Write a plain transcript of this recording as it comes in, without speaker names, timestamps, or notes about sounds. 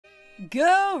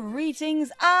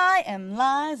Greetings, I am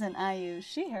Lies and I use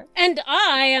she, her. And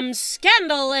I am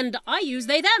Scandal and I use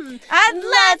they, them. And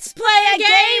let's play a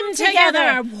game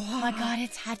together! Whoa. Oh my god,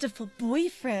 it's Hatoful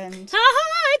Boyfriend.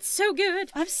 Haha, it's so good.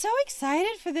 I'm so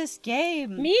excited for this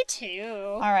game. Me too.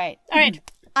 Alright.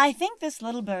 Alright. I think this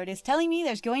little bird is telling me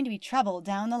there's going to be trouble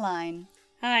down the line.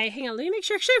 Hi, hang on, let me make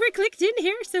sure actually we're clicked in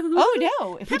here. So Oh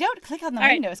no, if we don't click on the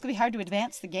Alright. window, it's going to be hard to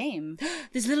advance the game.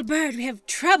 This little bird, we have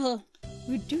trouble.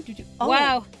 Oh.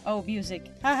 Wow. Oh, music.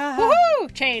 Ha ha ha.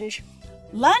 Woohoo! Change.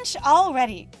 Lunch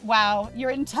already. Wow, your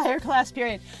entire class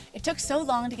period. It took so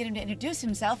long to get him to introduce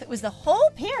himself. It was the whole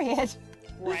period.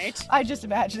 Right. I'm just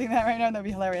imagining that right now. That'd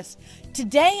be hilarious.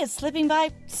 Today is slipping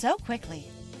by so quickly.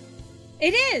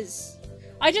 It is.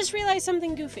 I just realized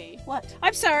something goofy. What?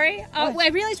 I'm sorry. What? I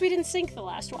realized we didn't sync the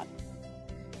last one.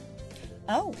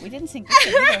 Oh, we didn't sync this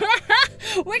either.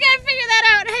 We're gonna figure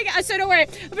that out. Hang on. So don't worry.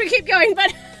 We're gonna keep going,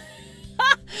 but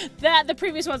the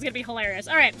previous one's gonna be hilarious.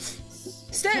 All right.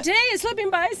 So today is slipping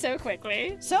by so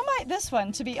quickly. So might this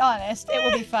one, to be honest. It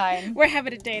will be fine. We're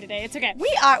having a day today. It's okay.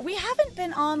 We haven't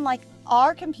been on, like,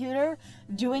 our computer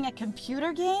doing a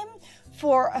computer game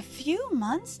for a few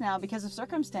months now because of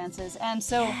circumstances. And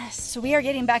so, so we are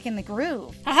getting back in the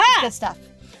groove. Aha! Good stuff.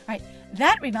 All right.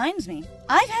 That reminds me.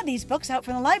 I've had these books out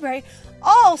from the library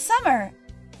all summer.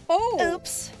 Oh.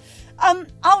 Oops.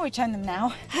 I'll return them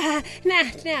now.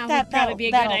 Now would probably be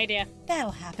a good idea.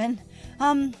 That'll happen.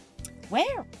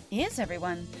 Where is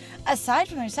everyone? Aside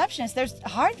from the receptionist, there's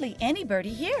hardly any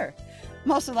birdie here.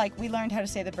 Mostly like we learned how to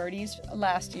say the birdies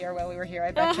last year while we were here,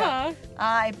 I betcha. Uh-huh.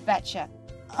 I betcha.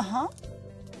 Uh-huh.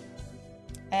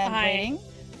 And Hi. waiting.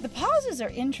 The pauses are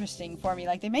interesting for me.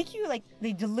 Like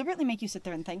they deliberately make you sit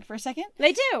there and think for a second.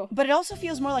 They do. But it also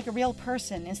feels more like a real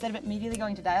person instead of immediately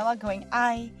going to dialogue going,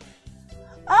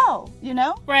 oh, you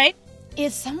know? Right.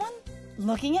 Is someone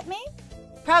looking at me?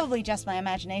 Probably just my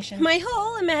imagination. My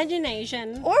whole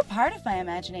imagination. Or part of my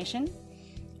imagination.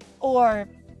 Or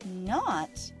not.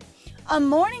 A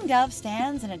mourning dove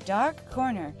stands in a dark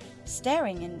corner,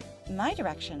 staring in my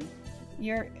direction.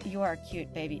 You are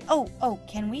cute, baby. Oh,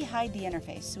 can we hide the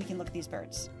interface so we can look at these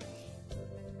birds?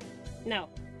 No.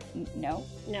 No?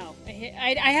 No.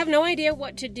 I have no idea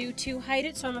what to do to hide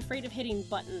it, so I'm afraid of hitting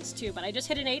buttons too, but I just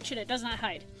hit an H and it does not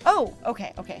hide. Oh,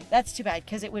 okay. That's too bad,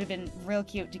 because it would have been real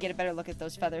cute to get a better look at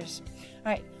those feathers.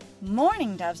 Alright,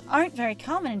 mourning doves aren't very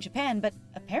common in Japan, but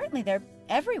apparently they're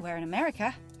everywhere in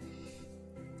America.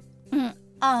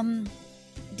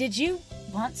 Did you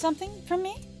want something from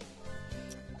me?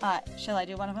 Shall I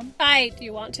do one of them? Do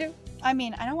you want to? I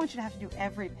mean, I don't want you to have to do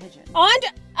every pigeon.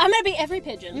 I'm gonna be every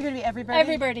pigeon. You're gonna be every birdie?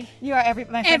 Every birdie. You are my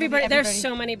friend Every will be birdie. There's birdie.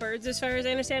 so many birds as far as I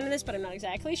understand in this, but I'm not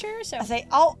exactly sure, so. I say,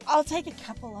 I'll take a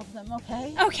couple of them,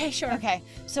 okay? Okay, sure. Okay,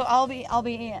 so I'll be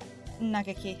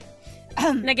Nageki.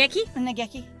 Nageki?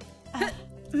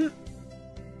 Nageki.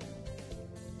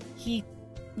 He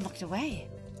looked away.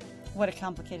 What a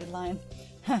complicated line.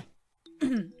 Huh.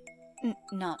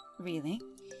 Not really.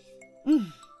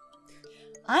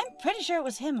 I'm pretty sure it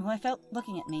was him who I felt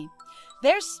looking at me.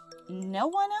 There's no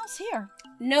one else here.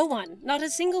 No one. Not a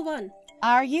single one.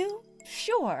 Are you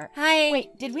sure? Hi.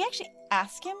 Wait, did we actually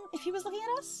ask him if he was looking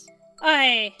at us?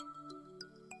 I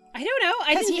don't know.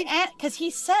 Because he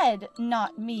said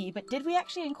not me, but did we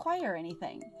actually inquire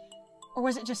anything? Or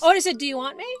was it just... Oh, it said, do you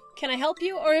want me? Can I help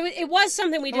you? Or it was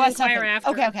something we did inquire after.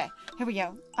 Okay. Here we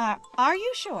go. Are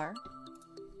you sure?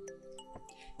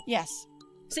 Yes.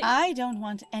 See, I don't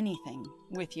want anything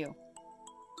with you.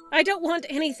 I don't want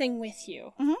anything with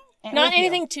you. Mm-hmm. Not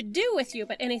anything to do with you,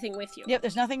 but anything with you. Yep,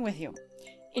 there's nothing with you.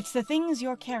 It's the things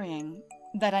you're carrying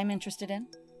that I'm interested in.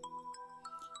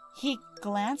 He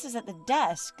glances at the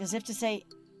desk as if to say,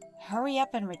 hurry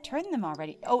up and return them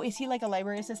already. Oh, is he like a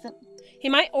library assistant? He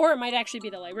might, or it might actually be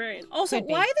the librarian. Also, Could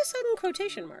be. why the sudden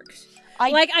quotation marks?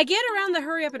 I get around the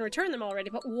hurry up and return them already,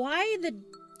 but why the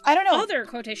I don't know. other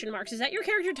quotation marks? Is that your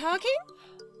character talking?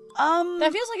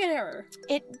 That feels like an error.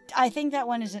 I think that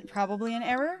one isn't probably an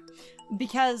error,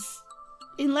 because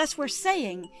unless we're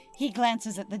saying he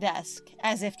glances at the desk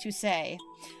as if to say,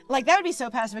 like that would be so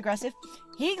passive aggressive.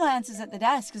 He glances at the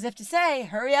desk as if to say,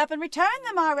 hurry up and return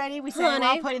them already. We say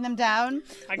while putting them down.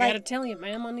 I gotta tell you,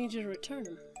 ma'am, I need you to return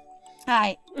them.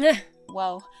 Hi.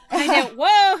 Whoa. I know.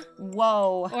 Whoa.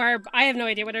 Whoa. Or I have no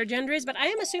idea what her gender is, but I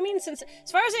am assuming, since,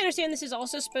 as far as I understand, this is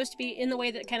also supposed to be in the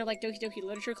way that kind of like Doki Doki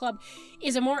Literature Club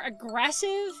is a more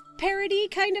aggressive parody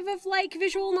kind of like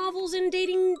visual novels and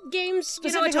dating games.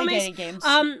 Specifically dating games.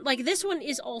 Like this one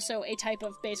is also a type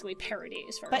of basically parody,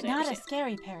 as far as I understand. But not a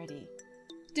scary parody.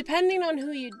 Depending on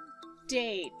who you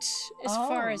date, as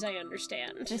far as I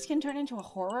understand. This can turn into a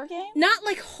horror game? Not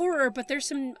like horror, but there's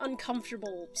some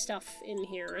uncomfortable stuff in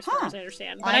here, as far as I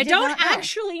understand. But I did don't not know.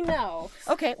 actually know.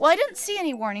 Okay, well, I didn't see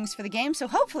any warnings for the game, so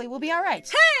hopefully we'll be all right.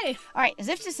 Hey! All right, as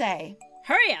if to say,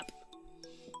 Hurry up.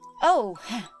 oh,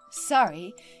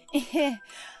 sorry.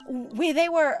 They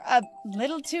were a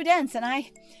little too dense, and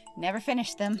I never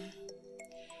finished them.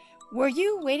 Were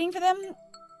you waiting for them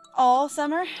all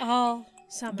summer? All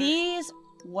summer.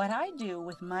 What I do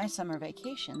with my summer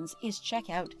vacations is check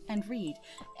out and read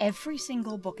every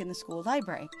single book in the school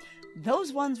library.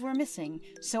 Those ones were missing,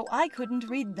 so I couldn't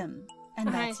read them.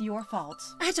 And that's your fault.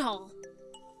 At all.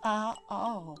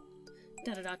 Oh. ...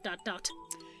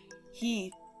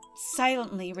 He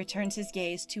silently returns his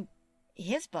gaze to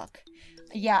his book.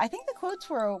 Yeah, I think the quotes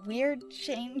were a weird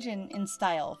change in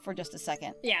style for just a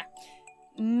second. Yeah.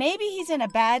 Maybe he's in a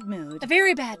bad mood. A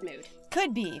very bad mood.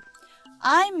 Could be.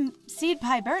 I'm Seed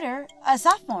Pie Birder, a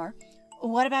sophomore.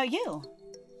 What about you?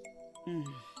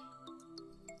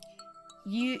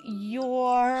 You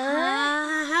are...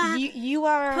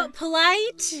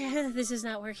 polite? This is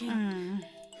not working.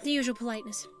 The usual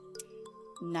politeness.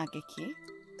 Nagaki.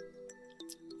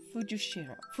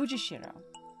 Fujishiro.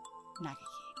 Nagaki.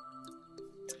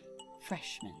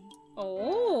 Freshman.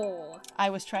 Oh. I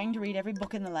was trying to read every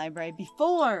book in the library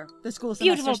before the school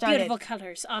semester started. Beautiful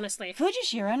colors, honestly.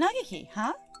 Fujishiro Nagaki,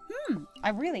 huh?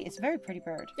 It's a very pretty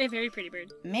bird. A very pretty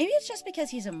bird. Maybe it's just because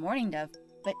he's a mourning dove,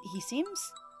 but he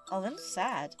seems a little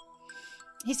sad.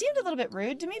 He seemed a little bit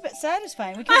rude to me, but sad is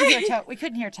fine. We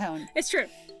couldn't hear tone. It's true.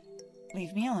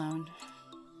 Leave me alone.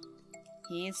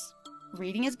 He's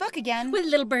reading his book again. With a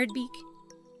little bird beak.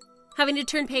 Having to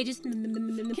turn pages. Can you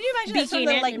imagine that sort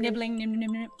of like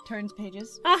nibbling, turns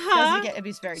pages? Uh-huh. It'd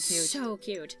be very cute. So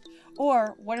cute.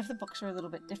 Or what if the books are a little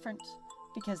bit different?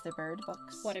 Because they're bird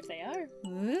books. What if they are?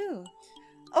 Ooh.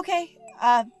 Okay,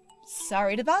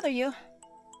 sorry to bother you.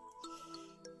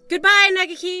 Goodbye,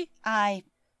 Nagaki. I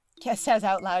says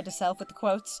out loud to self with the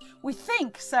quotes. We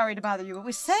think sorry to bother you, but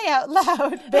we say out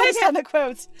loud based on the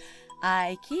quotes.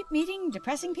 I keep meeting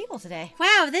depressing people today.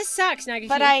 Wow, this sucks, Nagaki.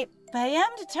 But I am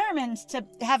determined to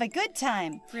have a good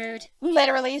time. Rude.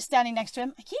 Literally standing next to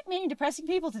him. I keep meeting depressing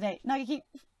people today. Nagaki,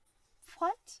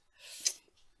 what?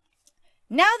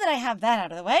 Now that I have that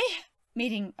out of the way,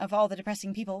 meeting of all the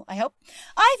depressing people, I hope,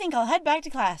 I think I'll head back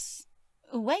to class.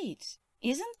 Wait,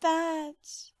 isn't that...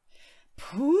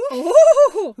 Poof?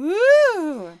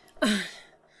 Ooh!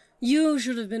 You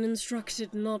should have been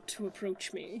instructed not to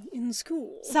approach me in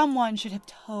school. Someone should have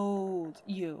told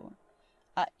you.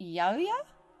 Yuya?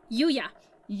 Yuya.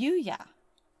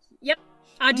 Yep.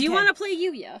 Do you want to play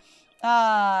Yuya?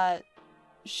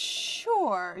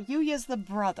 Sure. Yuya's the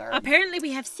brother. Apparently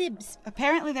we have sibs.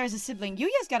 Apparently there's a sibling.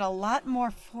 Yuya's got a lot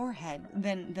more forehead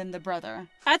than the brother.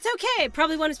 That's okay.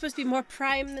 Probably one is supposed to be more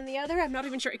prime than the other. I'm not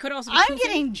even sure. It could also be I'm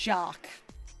getting jock.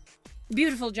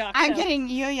 Beautiful jock. I'm getting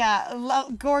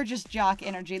Yuya, gorgeous jock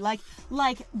energy, like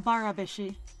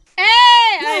Barabishi.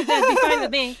 Hey! That'd be fine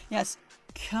with me. Yes.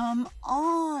 Come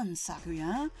on,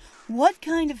 Sakuya. What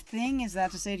kind of thing is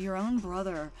that to say to your own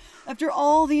brother after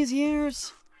all these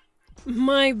years?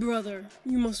 My brother.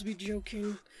 You must be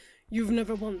joking. You've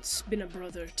never once been a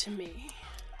brother to me.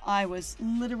 I was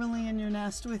literally in your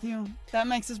nest with you. That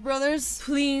makes us brothers.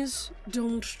 Please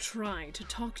don't try to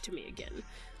talk to me again.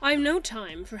 I've no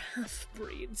time for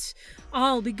half-breeds.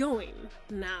 I'll be going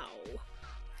now.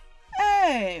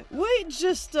 Hey, wait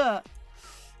just the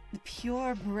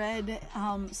purebred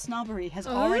snobbery has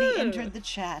already entered the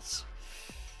chat.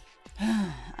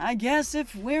 I guess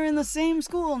if we're in the same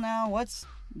school now, what's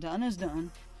done is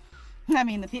done. I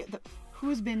mean, the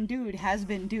who's been dude has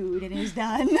been dude and is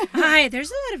done. Hi,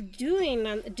 there's a lot of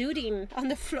duding on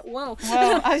the floor. Whoa.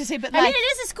 Well, I was gonna say, but I mean, it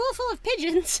is a school full of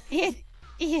pigeons. It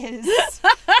is.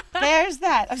 There's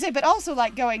that. I was saying, but also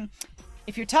like going,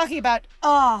 if you're talking about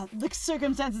the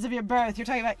circumstances of your birth, you're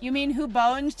talking about, you mean who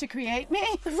boned to create me?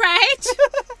 Right.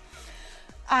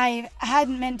 I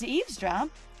hadn't meant to eavesdrop,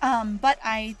 but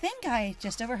I think I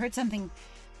just overheard something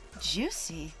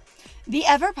juicy. The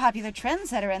ever-popular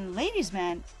trendsetter and ladies'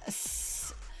 man,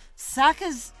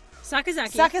 Sakazaki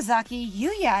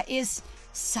Yuya is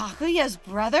Sakuya's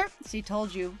brother. See,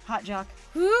 told you. Hot jock.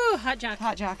 Ooh, hot jock.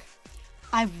 Hot jock.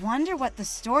 I wonder what the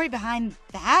story behind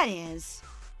that is.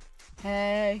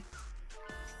 Hey.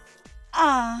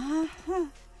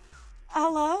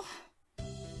 Hello?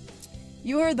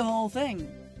 You heard the whole thing,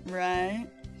 right?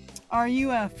 Are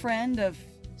you a friend of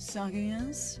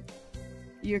Sakuya's?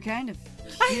 You're kind of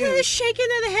cute. I hear the shaking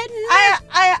of the head.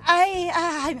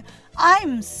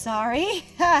 I'm sorry.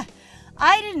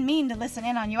 I didn't mean to listen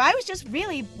in on you. I was just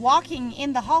really walking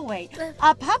in the hallway.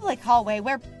 A public hallway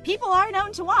where people are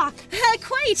known to walk.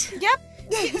 Quite. Yep.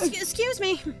 Excuse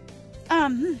me.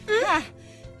 Alright.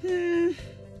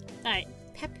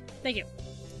 Pep. Thank you.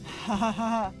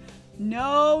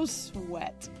 No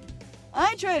sweat.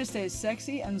 I try to stay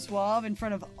sexy and suave in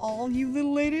front of all you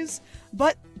little ladies,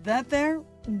 but that there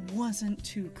wasn't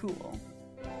too cool.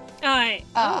 Alright.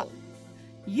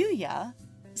 Yuya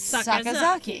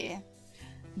Sakazaki.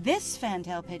 This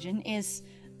fantail pigeon is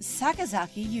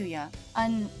Sakazaki Yuya,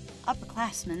 an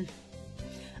upperclassman.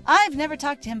 I've never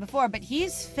talked to him before, but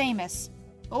he's famous,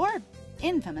 or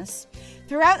infamous,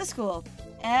 throughout the school.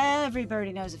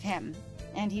 Everybody knows of him,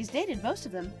 and he's dated most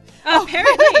of them.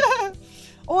 Apparently.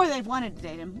 Or they've wanted to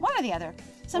date him. One or the other.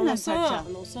 Sometimes hard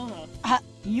to tell.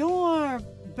 You're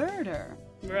Birder,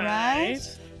 right?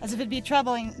 As if it'd be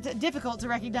difficult to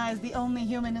recognize the only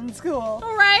human in school.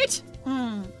 Right.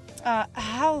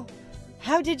 How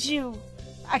did you...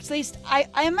 At least, I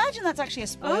imagine that's actually a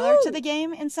spoiler to the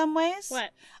game in some ways. What?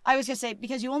 I was going to say,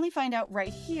 because you only find out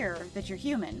right here that you're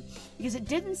human. Because it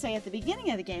didn't say at the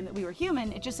beginning of the game that we were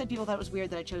human. It just said people thought it was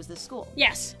weird that I chose this school.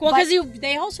 Yes. Well, because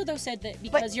they also, though, said that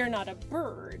because you're not a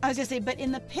bird. I was going to say, but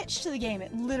in the pitch to the game,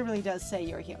 it literally does say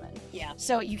you're human. Yeah.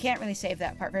 So you can't really save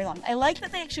that part very long. I like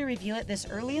that they actually reveal it this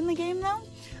early in the game, though.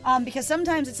 Because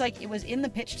sometimes it's like it was in the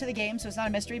pitch to the game, so it's not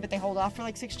a mystery, but they hold off for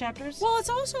like 6 chapters. Well, it's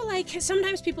also like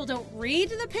sometimes people don't read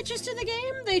the pitches to the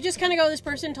game. They just kind of go, this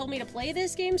person told me to play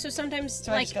this game. So sometimes,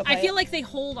 I feel like they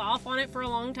hold off on it for a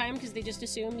long time because they just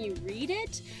assume you read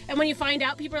it. And when you find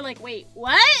out, people are like, wait,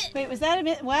 what? Wait, was that a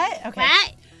bit? What? Okay.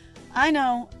 What? I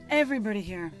know everybody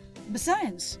here.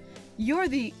 Besides, you're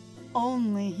the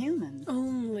only human.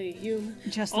 Only human.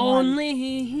 Just only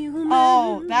human.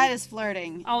 Oh, that is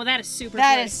flirting. Oh, that is super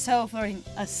That flirting. is so flirting.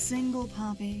 A single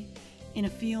poppy in a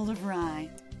field of rye.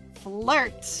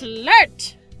 Flirt.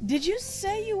 Flirt. Did you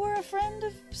say you were a friend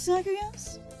of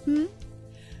Sakuya's?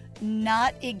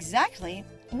 Not exactly.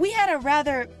 We had a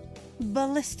rather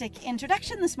ballistic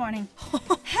introduction this morning.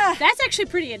 That's actually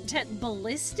pretty intense.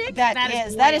 Ballistic?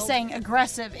 That is saying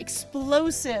aggressive,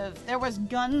 explosive. There was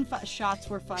shots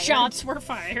were fired. Shots were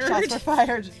fired. Shots were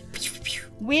fired.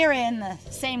 We're in the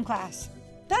same class.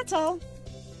 That's all.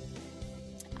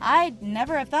 I'd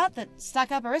never have thought that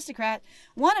stuck-up aristocrat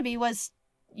wannabe was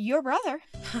your brother.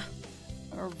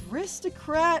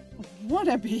 Aristocrat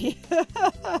wannabe.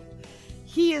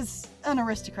 He is an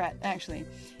aristocrat, actually.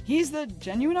 He's the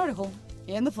genuine article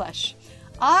in the flesh.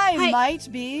 I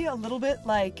might be a little bit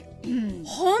like...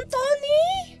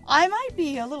 Hontoni? I might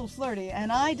be a little flirty,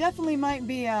 and I definitely might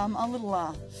be a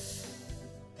little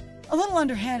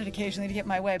underhanded occasionally to get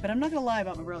my way, but I'm not gonna lie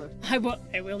about my brother. I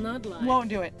will not lie. Won't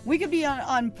do it. We could be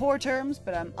on poor terms,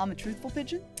 but I'm a truthful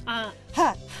pigeon.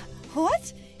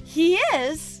 What? He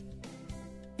is?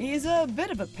 He's a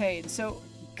bit of a pain, so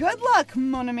good luck,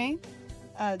 mon ami.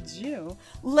 Adieu.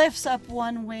 Lifts up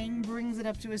one wing, brings it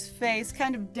up to his face,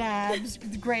 kind of dabs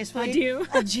gracefully. Adieu.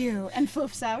 Adieu, and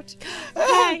foofs out.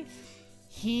 Hi.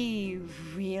 He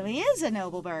really is a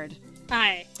noble bird.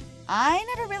 Hi. I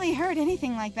never really heard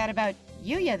anything like that about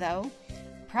Yuya, though.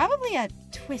 Probably a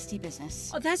twisty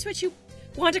business. Oh, that's what you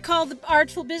want to call the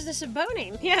artful business of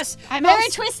boning. Yes. Very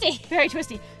twisty. Very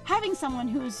twisty. Having someone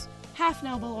who's half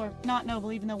noble or not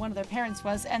noble, even though one of their parents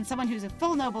was, and someone who's a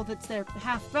full noble that's their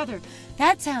half brother.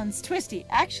 That sounds twisty.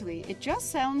 Actually, it just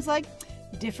sounds like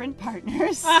different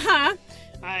partners.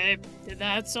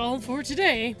 That's all for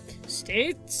today.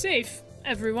 Stay safe,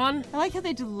 everyone. I like how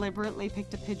they deliberately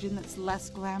picked a pigeon that's less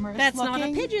glamorous. That's looking. not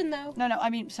a pigeon, though. No, I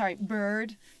mean, sorry,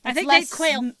 bird. I think they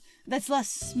quail. That's less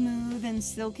smooth and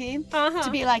silky. To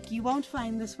be like, you won't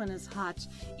find this one as hot.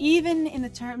 Even in the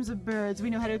terms of birds, we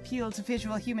know how to appeal to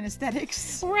visual human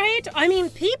aesthetics. Right? I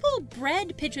mean, people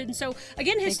bred pigeons. So,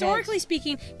 again, historically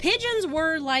speaking, pigeons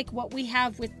were like what we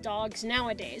have with dogs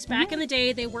nowadays. Back in the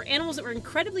day, they were animals that were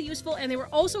incredibly useful, and they were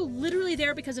also literally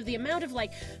there because of the amount of,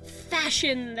 like,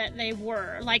 fashion that they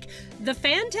were. Like, the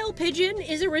fantail pigeon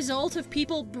is a result of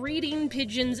people breeding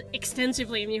pigeons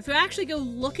extensively. I mean, if you actually go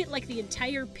look at, like, the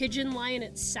entire pigeon line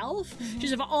itself,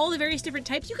 just of all the various different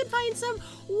types, you can find some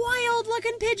wild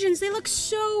looking pigeons. They look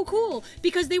so cool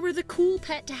because they were the cool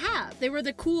pet to have. They were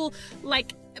the cool,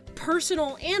 like,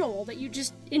 personal animal that you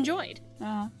just enjoyed.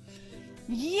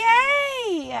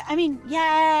 Yay! I mean,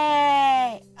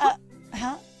 yay!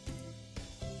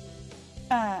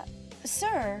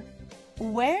 Sir,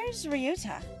 where's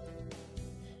Ryuta?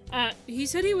 He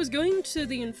said he was going to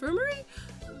the infirmary?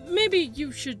 Maybe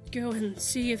you should go and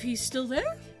see if he's still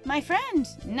there? My friend,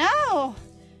 no!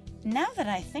 Now that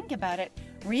I think about it,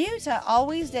 Ryuta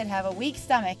always did have a weak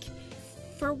stomach.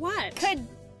 For what? Could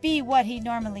be what he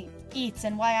normally eats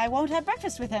and why I won't have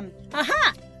breakfast with him.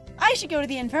 Aha! I should go to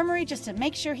the infirmary just to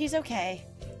make sure he's okay.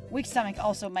 Weak stomach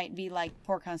also might be like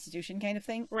poor constitution kind of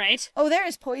thing. Right. Oh, there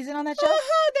is poison on that shelf.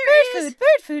 Oh, there is.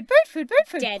 Bird food, bird food, bird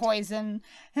food. Dead. Poison.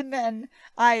 And then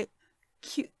thistlin?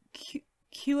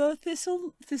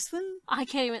 I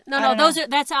can't even. No,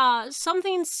 that's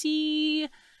something C40,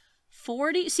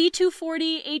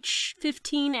 C240,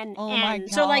 H15, and Oh N. my God.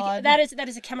 So like that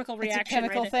is a chemical reaction. It's a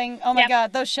chemical right? thing. Oh my Yep.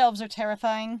 God, those shelves are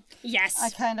terrifying. Yes.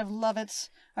 I kind of love it.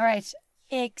 All right.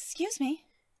 Excuse me.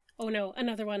 Oh no,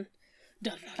 another one.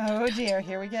 Dun, dun, dun, Oh dun, dear,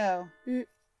 here we go. Mm.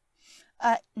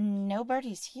 No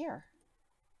birdie's here.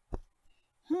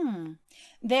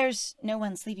 There's no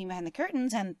one sleeping behind the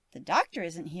curtains, and the doctor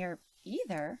isn't here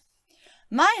either.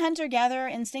 My hunter-gatherer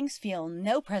instincts feel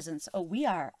no presence. Oh, we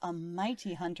are a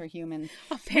mighty hunter human.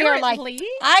 Apparently. We are like,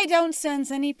 I don't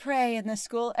sense any prey in this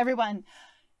school. Everyone,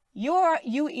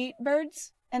 you eat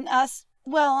birds, and us,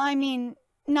 well, I mean,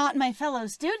 not my fellow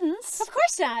students. Of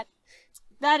course not.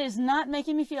 That is not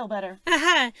making me feel better.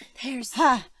 Aha! There's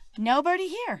No birdie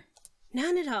here.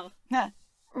 none at all.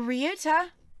 Ryuta.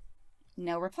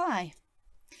 No reply.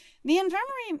 The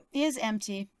infirmary is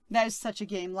empty. That is such a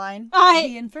game line.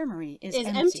 The infirmary is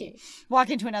empty. Walk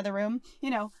into another room.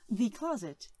 The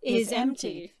closet Is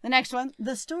empty. The next one,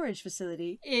 the storage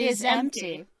facility Is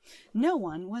empty. No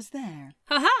one was there.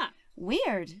 Haha!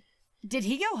 Weird. Did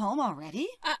he go home already?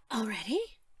 Already?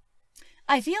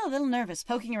 I feel a little nervous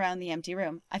poking around the empty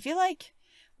room. I feel like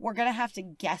we're gonna have to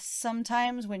guess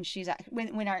sometimes when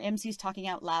when our MC's talking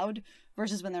out loud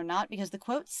versus when they're not, because the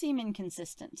quotes seem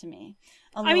inconsistent to me.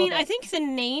 I think the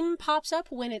name pops up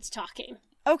when it's talking.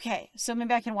 Okay, so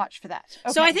maybe I can watch for that.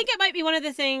 Okay. So I think it might be one of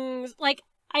the things, like,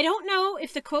 I don't know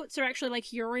if the quotes are actually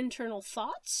like your internal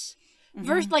thoughts.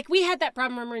 Versus, like, we had that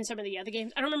problem, remember, in some of the other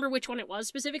games. I don't remember which one it was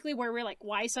specifically, where we're like,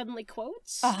 why suddenly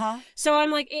quotes? So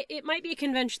I'm like, it might be a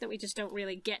convention that we just don't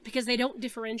really get, because they don't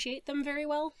differentiate them very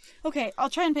well. Okay, I'll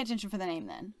try and pay attention for the name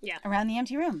then. Yeah. Around the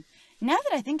empty room. Now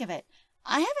that I think of it,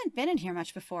 I haven't been in here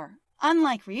much before.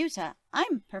 Unlike Ryuta,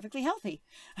 I'm perfectly healthy.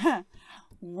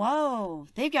 Whoa,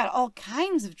 they've got all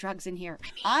kinds of drugs in here.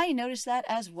 I noticed that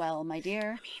as well, my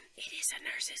dear. It is a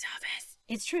nurse's office.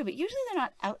 It's true, but usually they're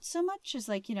not out so much as,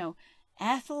 like,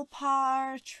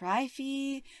 Ethelpar,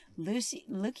 Trifie, Lucio,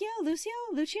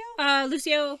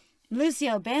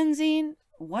 benzene.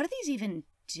 What do these even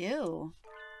do?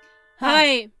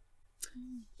 Hi.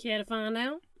 Care to find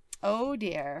out? Oh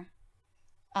dear.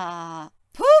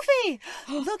 Poofy!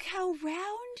 Look how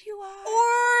round you are.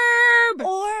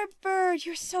 Orb bird,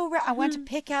 you're so round. I want to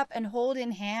pick up and hold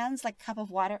in hands like cupped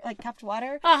water.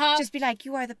 Just be like,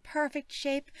 you are the perfect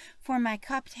shape for my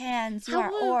cupped hands. You are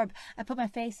orb. I put my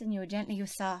face in you gently, you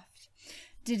soft.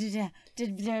 Did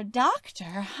the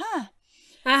doctor, huh?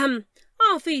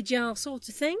 I'll feed you all sorts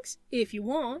of things if you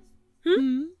want.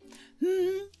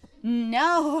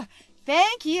 No,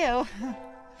 thank you.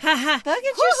 Look at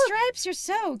your stripes, you're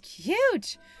so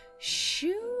cute.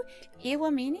 Shu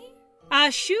Iwamine?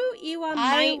 Shu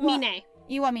Iwamine.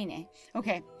 Iwamine.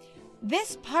 Okay.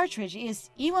 This partridge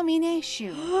is Iwamine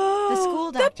Shu, the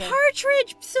school doctor. The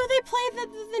partridge! So they play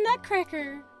the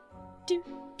Nutcracker. Do,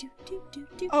 do, do, do,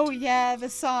 do. Oh, yeah, the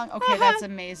song. Okay, that's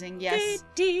amazing. Yes.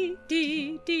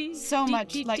 So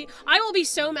much. I will be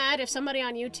so mad if somebody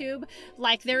on YouTube,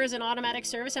 like, there is an automatic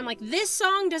service. I'm like, this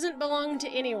song doesn't belong to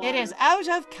anyone. It is out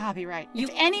of copyright.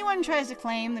 If anyone tries to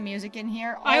claim the music in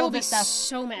here, I will be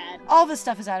so mad. All this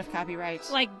stuff is out of copyright.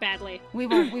 Like, badly. We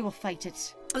will fight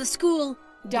it. The school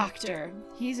doctor.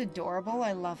 He's adorable.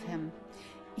 I love him.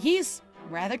 He's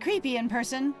rather creepy in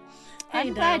person.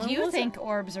 I'm glad you think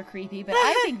orbs are creepy, but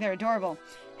I think they're adorable.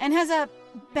 And has a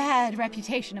bad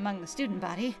reputation among the student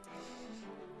body.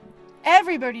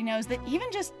 Everybody knows that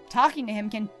even just talking to him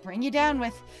can bring you down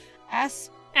with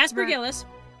Aspergillus.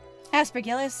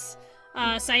 Aspergillus.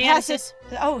 Sciaticus.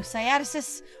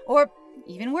 Sciaticus. Or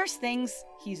even worse things.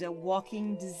 He's a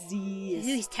walking disease.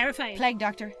 He's terrifying. Plague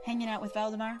doctor hanging out with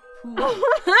Valdemar.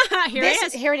 Here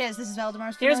it is. This is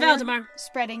Valdemar's. Here's Valdemar.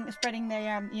 Spreading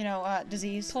the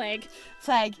disease. Plague.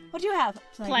 What do you have?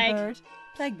 Plague. Bird.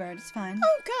 Plague bird. It's fine.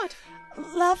 Oh God.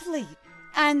 Lovely.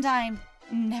 And I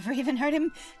never even heard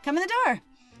him come in the door.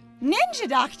 Ninja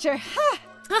doctor. Ha!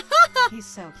 He's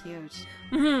so cute.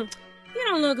 You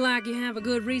don't look like you have a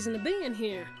good reason to be in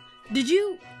here. Did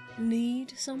you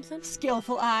need something?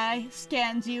 Skillful eye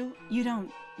scans you. You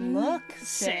don't look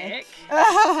sick.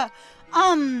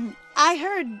 I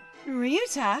heard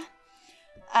Ryuta,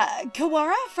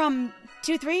 Kawara from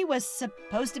 2-3 was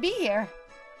supposed to be here.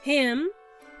 Him?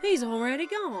 He's already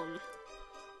gone.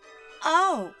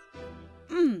 Oh.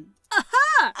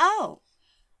 Aha! Oh.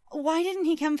 Why didn't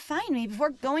he come find me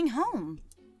before going home?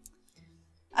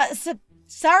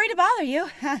 Sorry to bother you.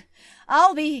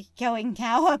 I'll be going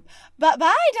now. But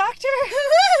bye, Doctor.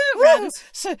 Runs.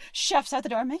 So chef's out the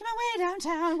door, making my way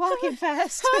downtown, walking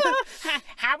fast.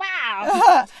 How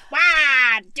wow.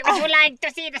 Wow. Would you like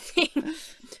to see the thing?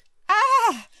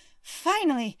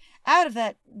 Finally, out of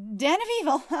that den of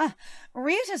evil.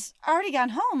 Ryuta's already gone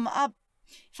home.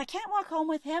 If I can't walk home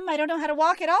with him, I don't know how to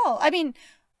walk at all. I mean,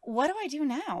 what do I do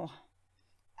now?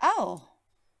 Oh,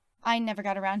 I never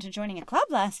got around to joining a club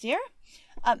last year.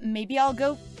 Maybe I'll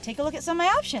go take a look at some of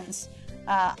my options.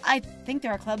 I think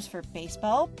there are clubs for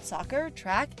baseball, soccer,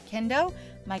 track, kendo,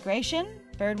 migration,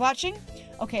 bird watching.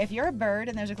 Okay, if you're a bird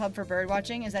and there's a club for bird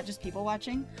watching, is that just people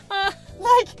watching?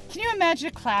 Can you imagine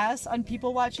a class on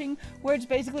people watching where it's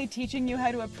basically teaching you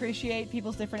how to appreciate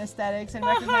people's different aesthetics and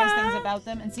recognize things about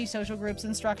them and see social groups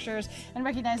and structures and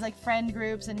recognize like friend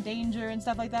groups and danger and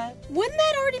stuff like that? Wouldn't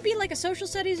that already be like a social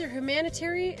studies or humanities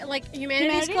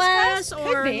class?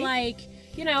 Or Could be. like,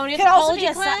 you know, an Could also anthropology be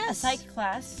a class? psych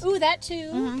class. Ooh, that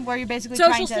too. Where you're basically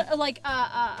Social trying to... like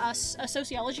a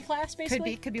sociology class,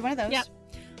 basically. Could be one of those. Yep.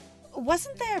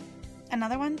 Wasn't there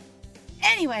another one?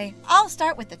 Anyway, I'll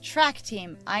start with the track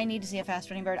team. I need to see a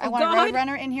fast-running bird. I want a road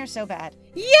runner in here so bad.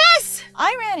 Yes!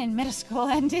 I ran in middle school,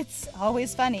 and it's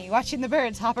always funny watching the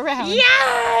birds hop around.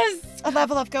 Yes! A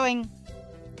level of going,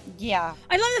 yeah.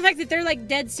 I love the fact that they're like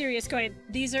dead serious going,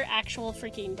 these are actual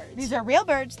freaking birds. These are real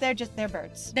birds. They're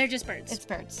birds. They're just birds. It's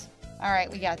birds. All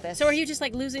right, we got this. So are you just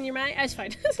like losing your mind? That's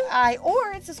fine.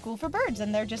 Or it's a school for birds,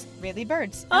 and they're just really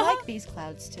birds. I like these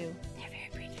clouds, too. They're very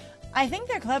pretty. I think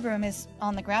their club room is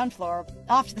on the ground floor,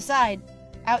 off to the side,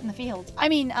 out in the field. I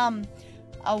mean,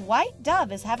 a white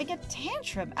dove is having a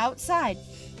tantrum outside.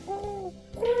 Oh,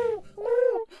 no.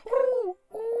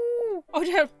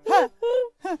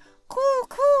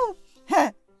 Coo.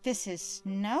 This is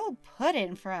no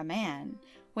puddin' for a man.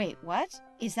 Wait, what?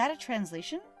 Is that a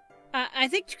translation? I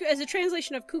think as a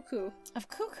translation of cuckoo. Of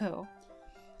cuckoo?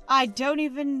 I don't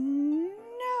even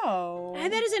know.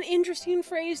 And that is an interesting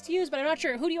phrase to use, but I'm not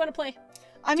sure. Who do you want to play?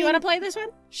 Do you want to play this one?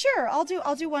 Sure, I'll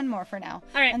do one more for now.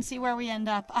 All right. And see where we end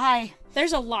up.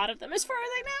 There's a lot of them as far as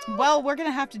I know. Well, we're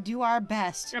gonna have to do our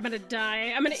best. I'm gonna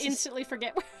die. I'm gonna instantly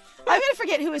forget. I'm gonna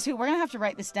forget who is who. We're gonna have to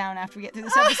write this down after we get through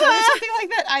this episode or something like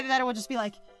that. Either that or we'll just be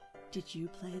like, did you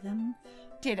play them?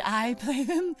 Did I play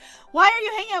them? Why are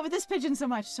you hanging out with this pigeon so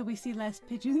much? So we see less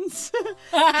pigeons.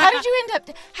 How did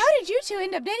you two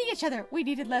end up dating each other? We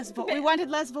needed we wanted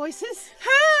less voices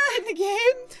in the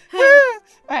game. All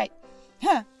right.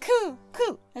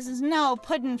 Coo. This is no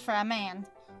pudding for a man.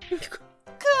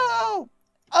 Coo.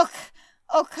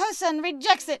 Oko-san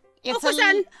rejects it.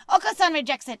 Oko-san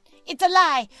rejects it. It's a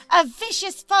lie. A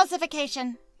vicious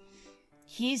falsification.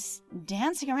 He's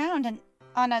dancing around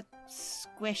on a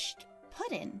squished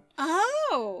pudding.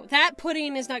 Oh, that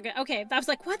pudding is not good. Okay, I was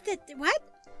like, what?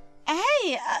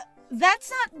 Hey, that's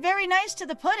not very nice to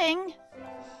the pudding.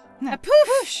 A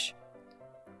poosh.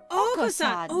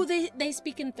 Oko-san. Oh, they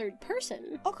speak in third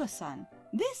person. Oko-san.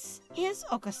 This is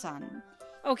Oko-san.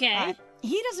 Okay.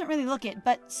 He doesn't really look it,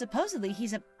 but supposedly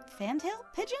he's a fantail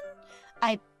pigeon?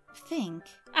 I think.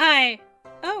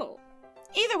 Oh.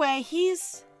 Either way,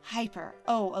 he's hyper.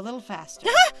 Oh, a little faster.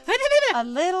 A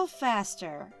little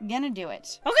faster. Gonna do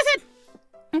it.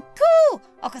 Oko-san! Cool!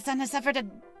 Oko-san has suffered a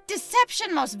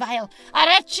deception most vile. A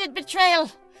wretched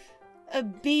betrayal. A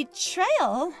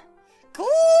betrayal?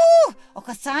 Cool!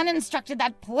 Oko-san instructed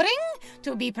that pudding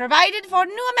to be provided for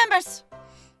new members.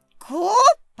 Cool!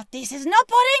 But this is no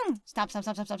pudding! Stop.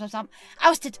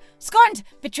 Ousted, scorned,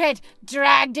 betrayed,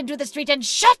 dragged into the street and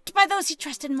shot by those he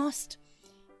trusted most.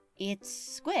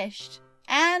 It's squished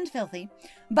and filthy,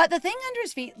 but the thing under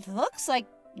his feet looks like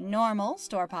normal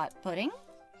store-bought pudding.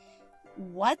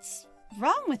 What's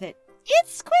wrong with it?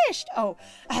 It's squished! Oh,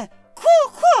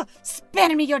 cool!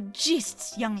 Spare me your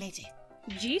jests, young lady.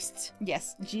 Jests?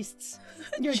 Yes, jests.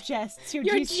 Your jests. Your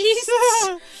jests.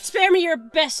 Spare me your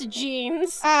best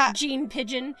jeans. Jean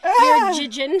pigeon. Your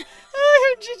jijin.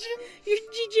 Your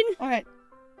jijin. All right.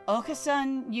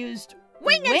 Oko-san used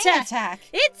wing attack.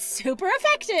 It's super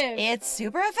effective.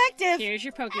 Here's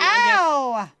your Pokemon.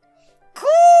 Ow!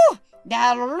 Cool!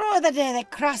 They'll rue the day they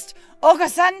crossed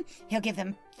Oko-san. He'll have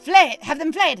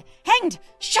them flayed, hanged,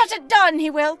 shot at dawn, he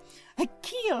will. A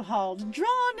keel hauled,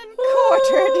 drawn and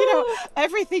quartered,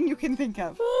 everything you can think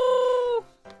of.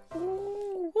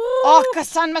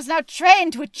 Oko-san must now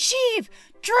train to achieve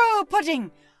true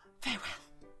pudding.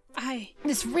 Farewell.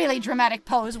 This really dramatic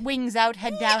pose, wings out,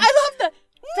 head down. I love the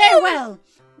farewell.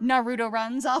 Naruto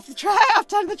runs off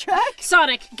down the track.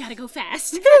 Sonic, gotta go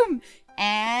fast. Boom.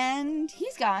 And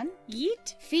he's gone.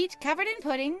 Yeet. Feet covered in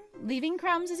pudding, leaving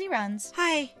crumbs as he runs.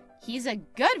 Hi. He's a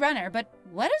good runner, but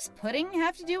what does pudding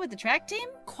have to do with the track team?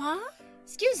 Quoi?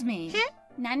 Excuse me. Huh?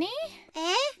 Nani?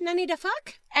 Nani the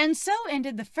fuck? And so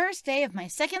ended the first day of my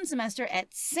second semester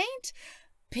at St.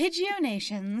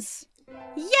 Pigeonations.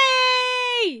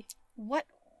 Yay! What?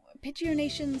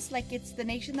 Pigeonations, like it's the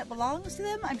nation that belongs to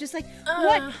them? I'm just like,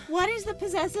 Uh. what is the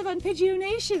possessive on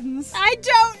Pigeonations? I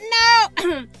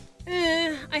don't know!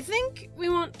 I think we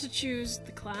want to choose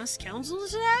the class council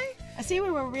today. I see we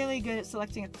were really good at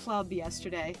selecting a club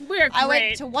yesterday. We're great. I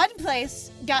went to one place,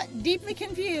 got deeply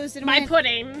confused, and My went,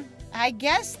 pudding. I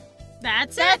guess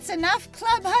That's enough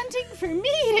club hunting for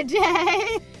me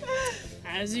today.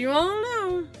 As you all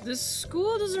know, this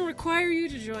school doesn't require you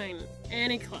to join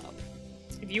any club.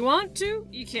 If you want to,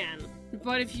 you can.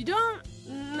 But if you don't,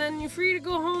 then you're free to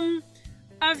go home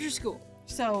after school.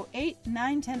 So 8,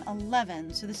 9, 10,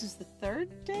 11. So this is the third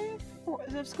day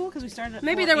of school because we started at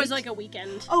Maybe 4, there was 8. like a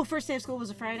weekend. Oh, first day of school was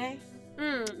a Friday?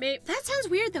 Maybe, that sounds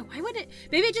weird though. Why would it?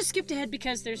 Maybe it just skipped ahead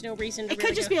because there's no reason to It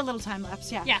could just be a little time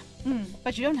lapse, yeah. Yeah.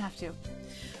 But you don't have to.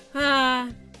 Uh,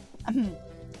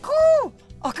 Cool!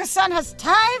 Okasan has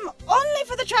time only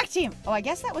for the track team. Oh, I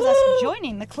guess that was us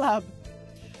joining the club.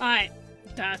 alright.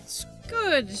 That's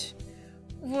good.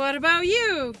 What about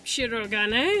you,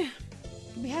 Shirogane?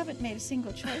 We haven't made a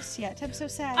single choice yet. I'm so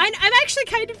sad. I'm actually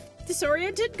kind of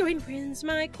disoriented, going, when's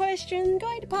my question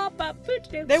going to pop up?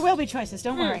 There will be choices,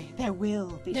 don't worry. There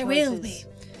will be There choices. will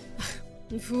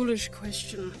be. Foolish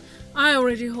question. I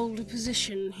already hold a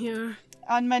position here.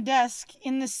 On my desk,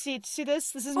 in the seat. See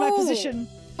this? This is my position.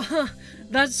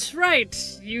 That's right.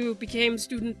 You became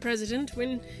student president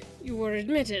when you were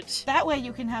admitted. That way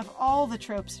you can have all the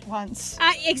tropes at once.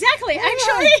 Exactly,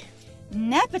 actually.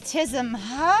 Nepotism,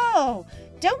 ho!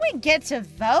 Don't we get to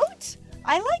vote?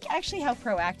 I like actually how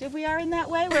proactive we are in that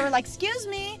way, where we're like, excuse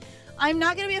me, I'm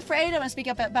not going to be afraid, I'm going to speak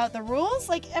up about the rules.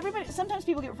 Like, everybody, sometimes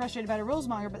people get frustrated about a rules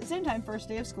monger, but at the same time, first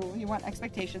day of school, you want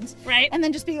expectations. Right. And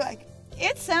then just be like,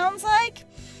 it sounds like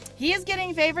he is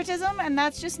getting favoritism, and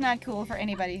that's just not cool for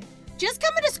anybody. Just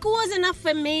coming to school is enough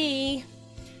for me.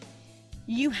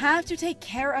 You have to take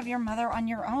care of your mother on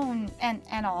your own, and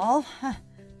all.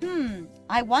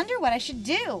 I wonder what I should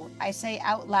do, I say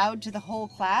out loud to the whole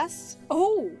class.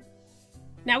 Oh.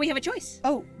 Now we have a choice.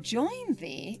 Oh, join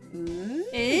the... Ooh.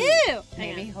 Ew.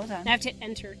 Maybe, hold on. I have to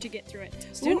enter to get through it.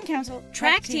 Student Ooh. council,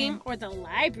 Track team, or the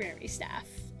library staff?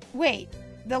 Wait,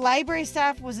 the library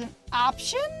staff was an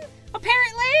option?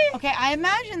 Apparently. Okay, I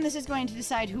imagine this is going to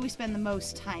decide who we spend the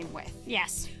most time with.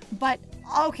 Yes. But,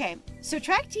 okay, so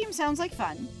track team sounds like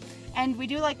fun. And we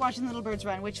do like watching Little Birds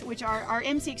Run, which are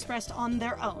MC expressed on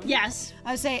their own. Yes.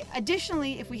 I would say,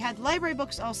 additionally, if we had library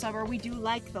books all summer, we do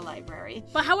like the library.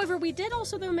 But however, we did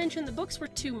also though mention the books were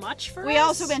too much for us. We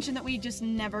also mentioned that we just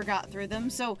never got through them,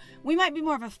 so we might be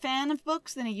more of a fan of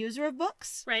books than a user of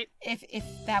books. Right. If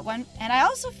that one. And I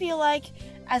also feel like,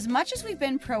 as much as we've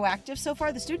been proactive so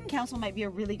far, the student council might be a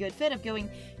really good fit of going,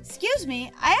 excuse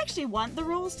me, I actually want the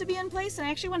rules to be in place, and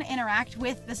I actually want to interact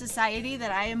with the society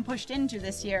that I am pushed into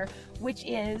this year, which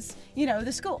is, you know,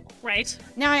 the school. Right.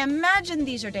 Now, I imagine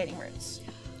these are dating roots.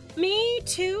 Me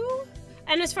too.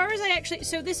 And as far as I actually,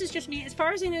 so this is just me, as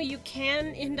far as I know, you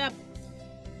can end up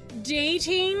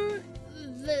dating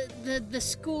the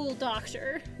school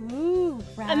doctor. Ooh,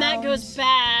 And that goes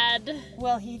bad.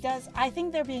 Well, he does. I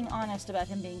think they're being honest about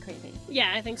him being creepy.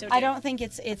 Yeah, I think so too. I don't think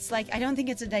it's I don't think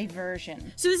it's a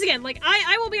diversion. So this again, like,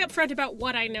 I will be upfront about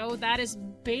what I know. That is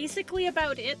basically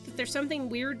about it. That there's something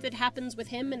weird that happens with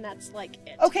him, and that's like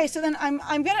it. Okay, so then I'm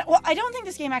gonna. Well, I don't think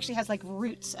this game actually has like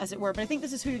roots, as it were, but I think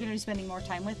this is who you're gonna be spending more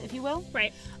time with, if you will.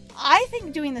 Right. I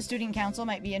think doing the student council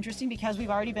might be interesting because we've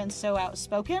already been so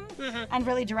outspoken and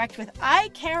really direct with, I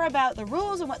care about the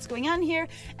rules and what's going on here,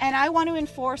 and I want to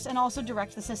enforce and also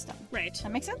direct the system. Right.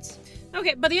 That make sense?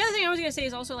 Okay, but the other thing I was gonna say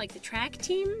is also like the track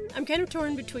team. I'm kind of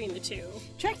torn between the two.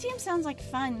 Track team sounds like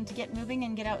fun to get moving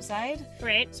and get outside,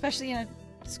 Right. especially in a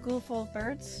school full of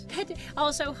birds.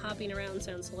 Also, hopping around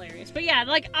sounds hilarious. But yeah,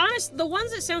 like, honest, the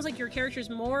ones that sounds like your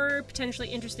character's more potentially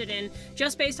interested in,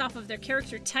 just based off of their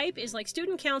character type, is like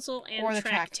student council and Or the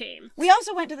track team. We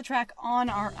also went to the track on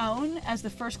our own as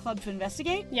the first club to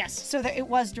investigate. Yes. So that it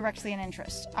was directly an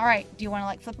interest. All right, do you want to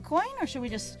like flip a coin, or should we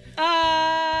just...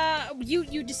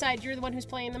 You decide. You're the one who's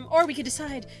playing them, or we could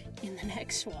decide in the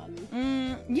next one.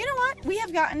 You know what? We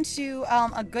have gotten to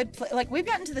a good like we've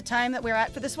gotten to the time that we're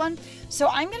at for this one. So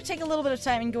I'm going to take a little bit of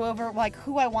time and go over like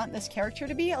who I want this character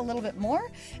to be a little bit more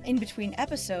in between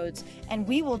episodes, and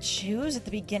we will choose at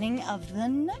the beginning of the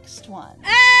next one.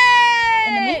 Hey!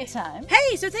 In the meantime...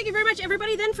 Hey, so thank you very much,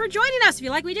 everybody, then, for joining us. If you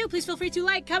like what we do, please feel free to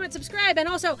like, comment, subscribe, and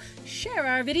also share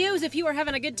our videos if you are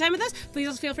having a good time with us. Please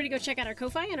also feel free to go check out our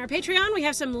Ko-Fi and our Patreon. We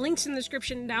have some links in the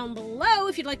description down below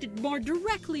if you'd like to more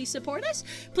directly support us.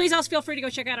 Please also feel free to go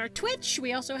check out our Twitch.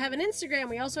 We also have an Instagram.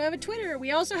 We also have a Twitter.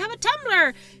 We also have a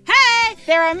Tumblr. Hey!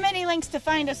 There are many links to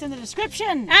find us in the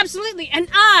description. Absolutely. And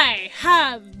I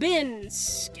have been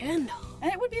Scandal.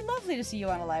 And it would be lovely to see you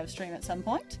on a live stream at some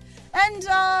point. And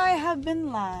I have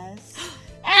been Laz.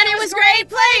 And it was great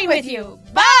playing with you.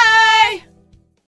 Bye!